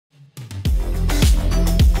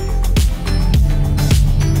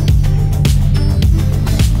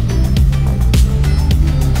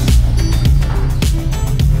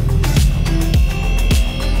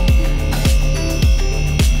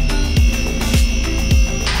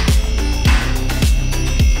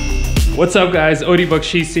What's up guys,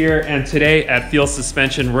 Bakchis here, and today at Field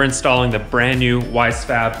Suspension we're installing the brand new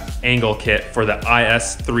Wisefab angle kit for the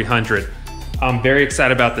IS300. I'm very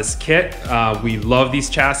excited about this kit. We love these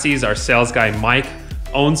chassis. Our sales guy Mike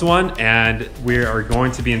owns one and we are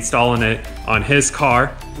going to be installing it on his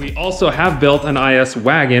car. We also have built an IS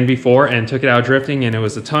wagon before and took it out drifting and it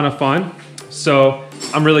was a ton of fun. So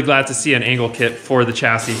I'm really glad to see an angle kit for the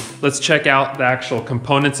chassis. Let's check out the actual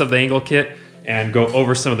components of the angle kit and go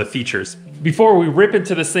over some of the features. Before we rip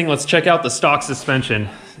into this thing, let's check out the stock suspension.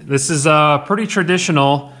 This is a pretty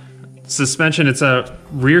traditional suspension. It's a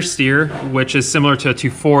rear steer, which is similar to a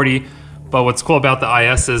 240, but what's cool about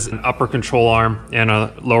the IS is an upper control arm and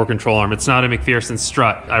a lower control arm. It's not a McPherson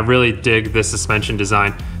strut. I really dig this suspension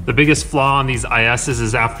design. The biggest flaw on these ISs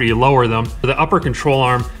is after you lower them, the upper control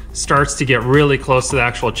arm starts to get really close to the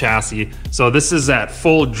actual chassis. So this is at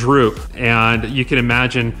full droop, and you can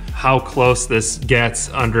imagine how close this gets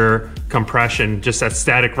under compression, just at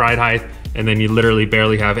static ride height, and then you literally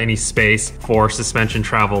barely have any space for suspension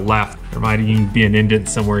travel left. There might even be an indent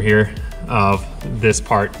somewhere here of this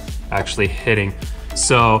part actually hitting.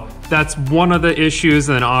 So that's one of the issues,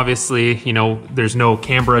 and then obviously, you know, there's no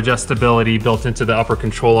camber adjustability built into the upper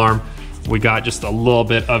control arm. We got just a little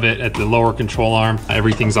bit of it at the lower control arm.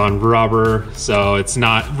 Everything's on rubber, so it's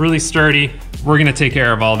not really sturdy. We're gonna take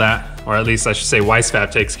care of all that, or at least I should say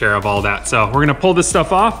Wisefab takes care of all that. So we're gonna pull this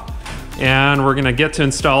stuff off and we're gonna get to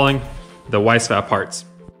installing the Wisefab parts.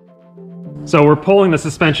 So we're pulling the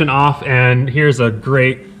suspension off and here's a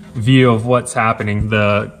great view of what's happening.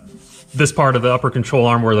 This part of the upper control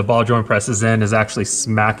arm where the ball joint presses in is actually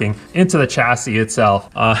smacking into the chassis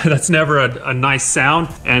itself. That's never a nice sound,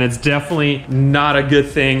 and it's definitely not a good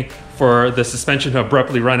thing for the suspension to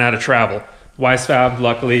abruptly run out of travel. Wisefab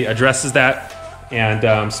luckily addresses that, and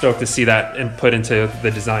I'm stoked to see that input into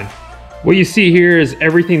the design. What you see here is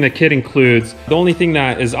everything the kit includes. The only thing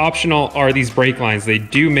that is optional are these brake lines. They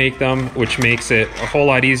do make them, which makes it a whole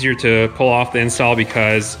lot easier to pull off the install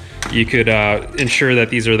because you could ensure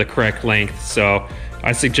that these are the correct length. So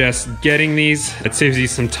I suggest getting these. It saves you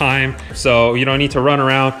some time, so you don't need to run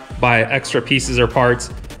around, buy extra pieces or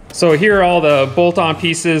parts. So here are all the bolt-on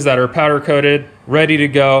pieces that are powder coated, ready to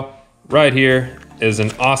go. Right here is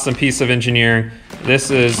an awesome piece of engineering.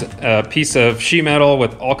 This is a piece of sheet metal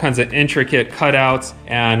with all kinds of intricate cutouts,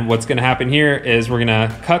 and what's gonna happen here is we're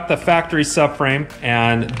gonna cut the factory subframe,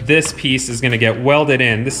 and this piece is gonna get welded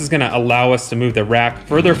in. This is gonna allow us to move the rack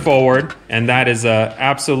further forward, and that is a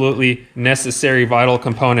absolutely necessary, vital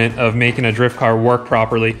component of making a drift car work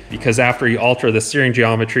properly, because after you alter the steering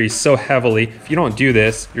geometry so heavily, if you don't do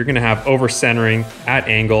this, you're gonna have over-centering at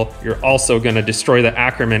angle. You're also gonna destroy the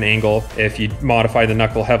Ackermann angle if you modify the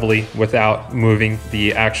knuckle heavily without moving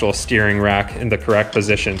the actual steering rack in the correct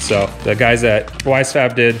position. So the guys at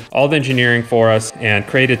Wisefab did all the engineering for us and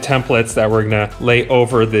created templates that we're gonna lay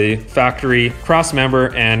over the factory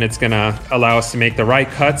crossmember, and it's gonna allow us to make the right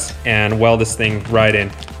cuts and weld this thing right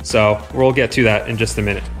in. So we'll get to that in just a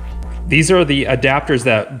minute. These are the adapters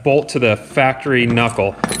that bolt to the factory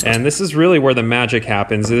knuckle, and this is really where the magic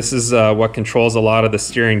happens. This is what controls a lot of the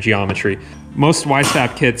steering geometry. Most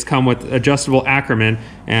Wisefab kits come with adjustable Ackermann,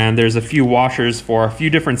 and there's a few washers for a few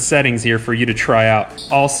different settings here for you to try out.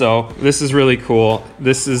 Also, this is really cool.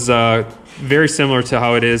 This is very similar to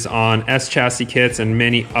how it is on S chassis kits and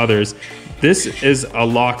many others. This is a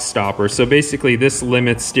lock stopper, so basically this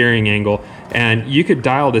limits steering angle, and you could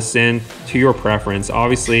dial this in to your preference.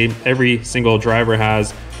 Obviously, every single driver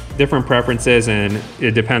has different preferences, and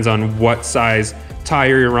it depends on what size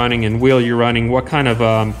tire you're running and wheel you're running, what kind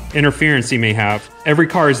of interference you may have. Every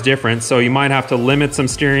car is different, so you might have to limit some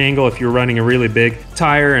steering angle if you're running a really big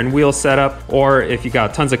tire and wheel setup, or if you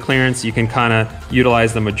got tons of clearance, you can kind of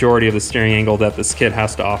utilize the majority of the steering angle that this kit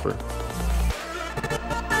has to offer.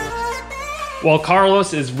 While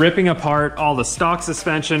Carlos is ripping apart all the stock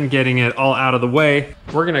suspension, getting it all out of the way,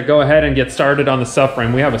 we're gonna go ahead and get started on the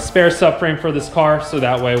subframe. We have a spare subframe for this car, so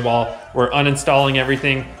that way while we're uninstalling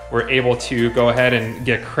everything, we're able to go ahead and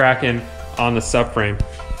get cracking on the subframe.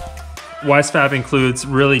 Wisefab includes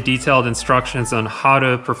really detailed instructions on how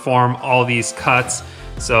to perform all these cuts.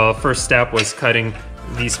 So first step was cutting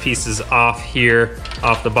these pieces off here,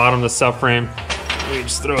 off the bottom of the subframe. We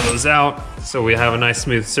just throw those out so we have a nice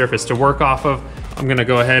smooth surface to work off of. I'm gonna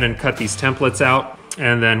go ahead and cut these templates out,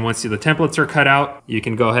 and then once the templates are cut out, you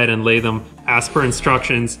can go ahead and lay them as per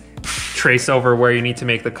instructions, trace over where you need to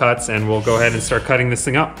make the cuts, and we'll go ahead and start cutting this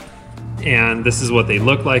thing up. and this is what they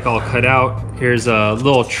look like all cut out. Here's a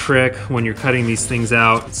little trick when you're cutting these things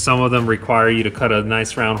out. Some of them require you to cut a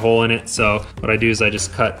nice round hole in it. So what I do is I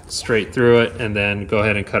just cut straight through it and then go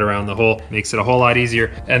ahead and cut around the hole. Makes it a whole lot easier.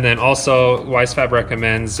 And then also Wisefab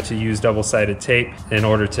recommends to use double-sided tape in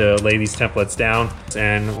order to lay these templates down.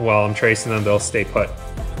 And while I'm tracing them, they'll stay put.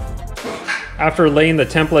 After laying the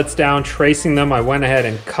templates down, tracing them, I went ahead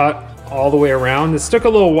and cut all the way around. This took a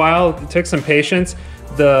little while, it took some patience.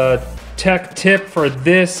 The tech tip for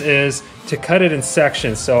this is to cut it in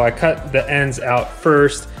sections. So I cut the ends out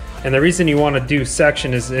first. And the reason you want to do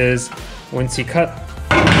section is once you cut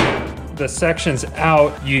the sections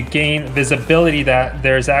out, you gain visibility that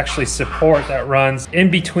there's actually support that runs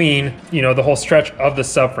in between, you know, the whole stretch of the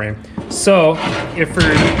subframe. So if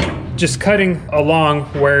we're just cutting along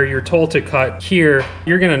where you're told to cut here,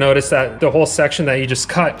 you're gonna notice that the whole section that you just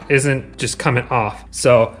cut isn't just coming off.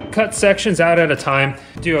 So cut sections out at a time.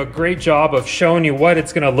 Do a great job of showing you what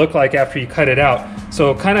it's gonna look like after you cut it out.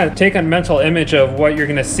 So kind of take a mental image of what you're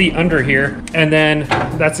gonna see under here, and then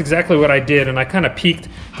that's exactly what I did. And I kind of peeked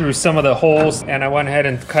through some of the holes, and I went ahead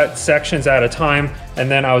and cut sections at a time, and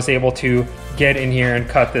then I was able to get in here and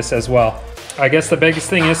cut this as well. I guess the biggest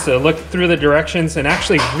thing is to look through the directions and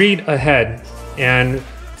actually read ahead and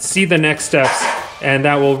see the next steps, and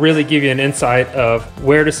that will really give you an insight of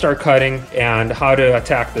where to start cutting and how to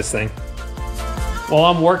attack this thing. While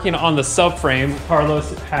I'm working on the subframe,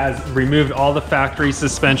 Carlos has removed all the factory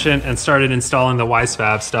suspension and started installing the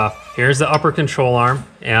Wisefab stuff. Here's the upper control arm,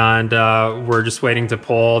 and we're just waiting to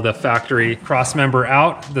pull the factory crossmember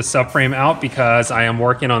out, the subframe out, because I am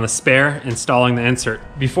working on the spare, installing the insert.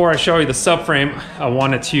 Before I show you the subframe, I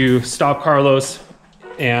wanted to stop Carlos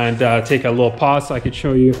and take a little pause so I could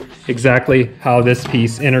show you exactly how this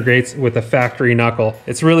piece integrates with the factory knuckle.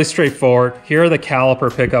 It's really straightforward. Here are the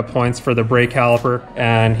caliper pickup points for the brake caliper,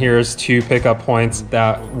 and here's 2 pickup points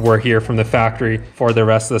that were here from the factory for the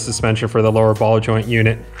rest of the suspension for the lower ball joint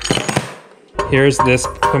unit. Here's this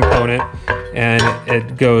component, and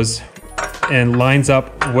it goes and lines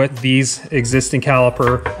up with these existing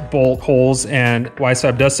caliper bolt holes, and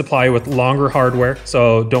Wisefab does supply with longer hardware,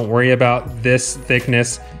 so don't worry about this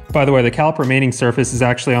thickness. By the way, the caliper mating surface is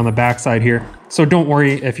actually on the backside here, so don't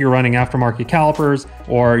worry if you're running aftermarket calipers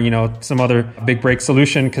or, you know, some other big brake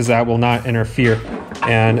solution, because that will not interfere.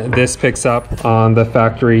 And this picks up on the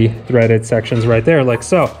factory threaded sections right there, like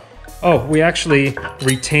so. Oh, we actually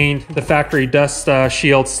retained the factory dust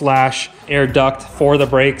shield slash air duct for the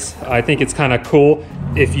brakes. I think it's kind of cool.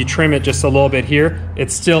 If you trim it just a little bit here,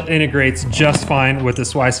 it still integrates just fine with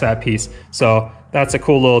this Wisefab piece. So that's a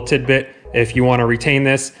cool little tidbit if you want to retain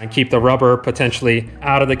this and keep the rubber potentially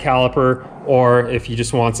out of the caliper, or if you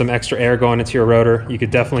just want some extra air going into your rotor, you could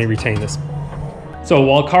definitely retain this. So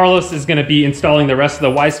while Carlos is going to be installing the rest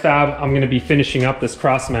of the Wisefab, I'm going to be finishing up this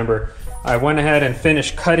crossmember. I went ahead and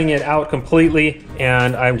finished cutting it out completely,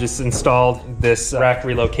 and I've just installed this rack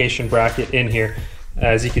relocation bracket in here.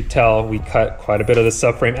 As you could tell, we cut quite a bit of the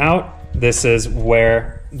subframe out. This is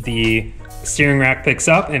where the steering rack picks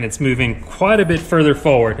up, and it's moving quite a bit further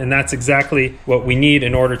forward, and that's exactly what we need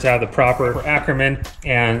in order to have the proper Ackermann,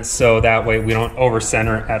 and so that way we don't over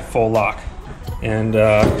center at full lock. And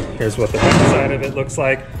here's what the back side of it looks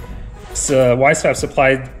like. So Wisefab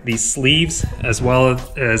supplied these sleeves as well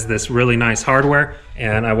as this really nice hardware,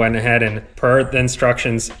 and I went ahead and, per the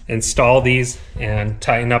instructions, install these and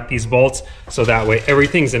tighten up these bolts so that way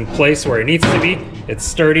everything's in place where it needs to be. It's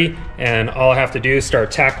sturdy, and all I have to do is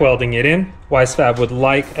start tack welding it in. Wisefab would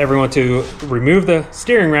like everyone to remove the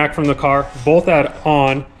steering rack from the car, bolt that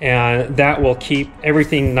on, and that will keep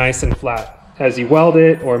everything nice and flat. As you weld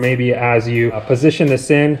it, or maybe as you position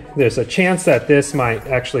this in, there's a chance that this might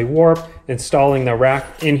actually warp. Installing the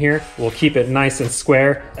rack in here will keep it nice and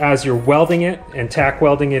square. As you're welding it and tack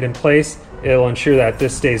welding it in place, it'll ensure that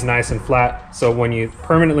this stays nice and flat. So when you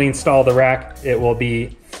permanently install the rack, it will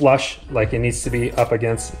be flush like it needs to be up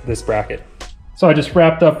against this bracket. So I just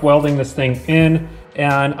wrapped up welding this thing in,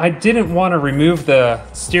 and I didn't want to remove the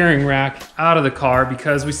steering rack out of the car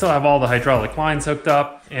because we still have all the hydraulic lines hooked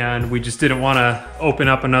up, and we just didn't want to open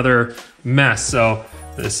up another mess. So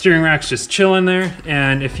the steering rack's just chilling there,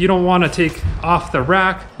 and if you don't want to take off the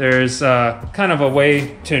rack, there's kind of a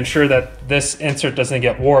way to ensure that this insert doesn't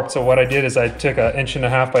get warped. So what I did is I took an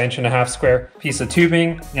 1.5 by 1.5 square piece of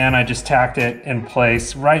tubing, and I just tacked it in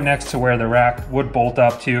place right next to where the rack would bolt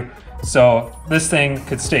up to. So this thing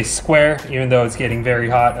could stay square even though it's getting very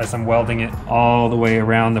hot as I'm welding it all the way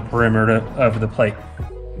around the perimeter of the plate.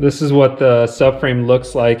 This is what the subframe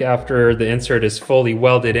looks like after the insert is fully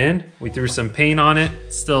welded in. We threw some paint on it.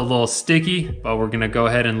 It's still a little sticky, but we're gonna go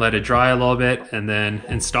ahead and let it dry a little bit and then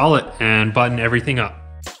install it and button everything up.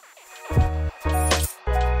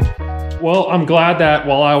 Well, I'm glad that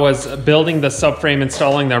while I was building the subframe,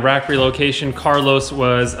 installing the rack relocation, Carlos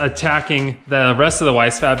was attacking the rest of the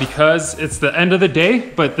Wisefab because it's the end of the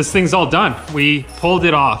day, but this thing's all done. We pulled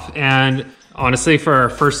it off, and honestly, for our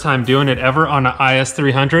first time doing it ever on an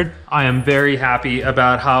IS300, I am very happy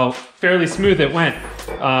about how fairly smooth it went.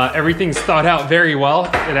 Everything's thought out very well.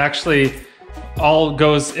 It actually all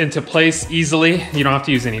goes into place easily. You don't have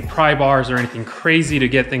to use any pry bars or anything crazy to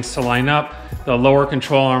get things to line up. The lower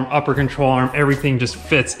control arm, upper control arm, everything just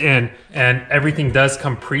fits in, and everything does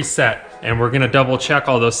come preset. And we're gonna double check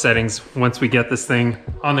all those settings once we get this thing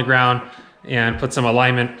on the ground and put some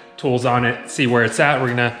alignment tools on it, see where it's at. We're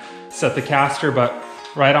gonna set the caster, but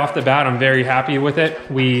right off the bat, I'm very happy with it.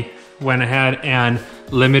 We went ahead and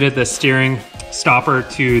limited the steering stopper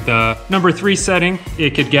to the number 3 setting.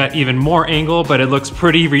 It could get even more angle, but it looks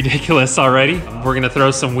pretty ridiculous already. We're gonna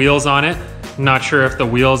throw some wheels on it. Not sure if the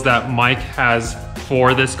wheels that Mike has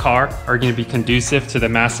for this car are gonna be conducive to the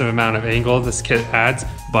massive amount of angle this kit adds,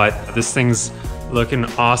 but this thing's looking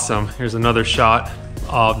awesome. Here's another shot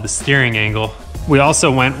of the steering angle. We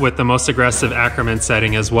also went with the most aggressive Ackermann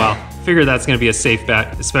setting as well. Figure that's gonna be a safe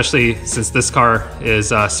bet, especially since this car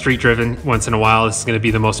is street driven once in a while. This is gonna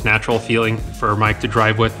be the most natural feeling for Mike to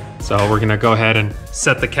drive with. So we're gonna go ahead and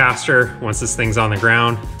set the caster once this thing's on the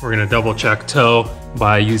ground. We're gonna double check toe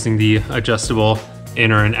by using the adjustable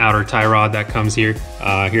inner and outer tie rod that comes here.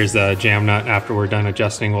 Here's the jam nut. After we're done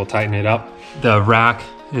adjusting, we'll tighten it up. The rack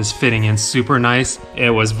is fitting in super nice. It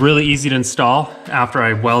was really easy to install. After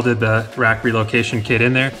I welded the rack relocation kit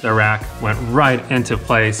in there, the rack went right into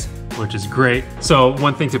place, which is great. So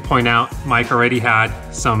one thing to point out, Mike already had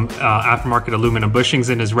some aftermarket aluminum bushings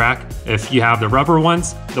in his rack. If you have the rubber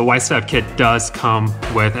ones, the Wisefab kit does come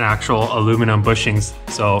with actual aluminum bushings.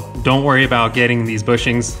 So don't worry about getting these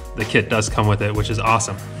bushings. The kit does come with it, which is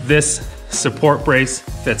awesome. This support brace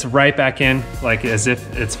fits right back in like as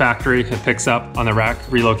if it's factory. It picks up on the rack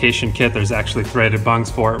relocation kit. There's actually threaded bungs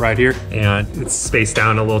for it right here, and it's spaced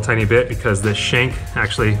down a little tiny bit because the shank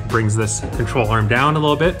actually brings this control arm down a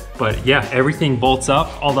little bit. But yeah, everything bolts up,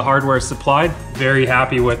 all the hardware is supplied. Very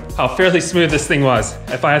happy with how fairly smooth this thing was.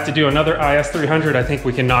 If I have to do another IS300, I think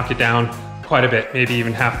we can knock it down quite a bit, maybe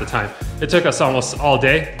even half the time. It took us almost all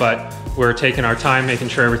day, but we're taking our time, making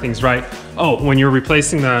sure everything's right. Oh, when you're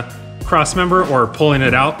replacing the Crossmember or pulling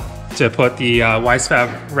it out to put the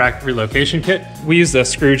Wisefab rack relocation kit, we used a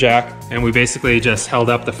screw jack, and we basically just held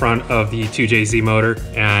up the front of the 2JZ motor,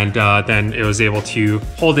 and then it was able to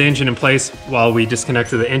hold the engine in place while we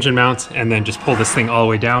disconnected the engine mounts and then just pull this thing all the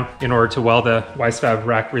way down in order to weld the Wisefab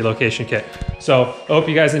rack relocation kit. So I hope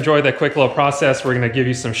you guys enjoyed that quick little process. We're gonna give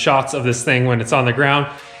you some shots of this thing when it's on the ground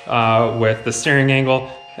with the steering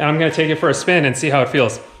angle, and I'm gonna take it for a spin and see how it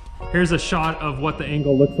feels. Here's a shot of what the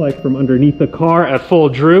angle looks like from underneath the car at full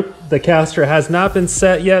droop. The caster has not been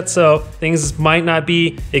set yet, so things might not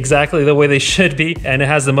be exactly the way they should be, and it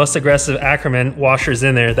has the most aggressive Ackermann washers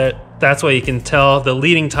in there. That's why you can tell the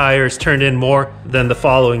leading tire is turned in more than the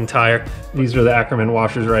following tire. These are the Ackermann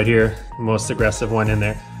washers right here, the most aggressive one in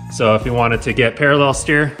there. So if you wanted to get parallel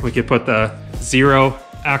steer, we could put the 0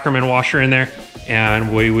 Ackermann washer in there,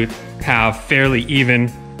 and we would have fairly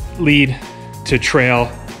even lead to trail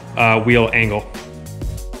wheel angle.